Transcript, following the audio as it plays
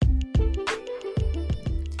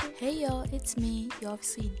Hey y'all, it's me. You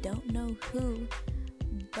obviously don't know who,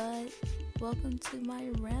 but welcome to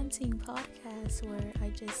my ranting podcast where I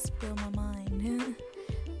just spill my mind.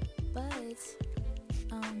 But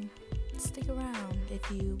stick around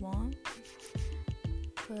if you want.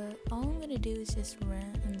 But all I'm gonna do is just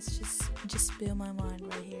rant and it's just spill my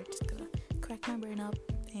mind right here. Just gonna crack my brain up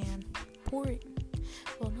and pour it.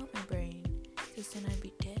 Well, not my brain, because then I'd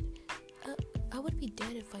be dead. I would be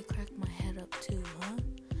dead if I cracked my head up too, huh?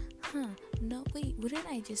 No, wait, wouldn't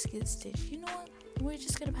I just get stitched? You know what? We're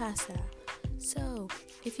just gonna pass that. So,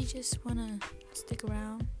 if you just wanna stick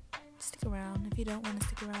around, stick around. If you don't wanna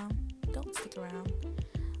stick around, don't stick around.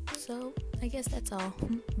 So, I guess that's all.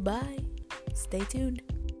 Bye. Stay tuned.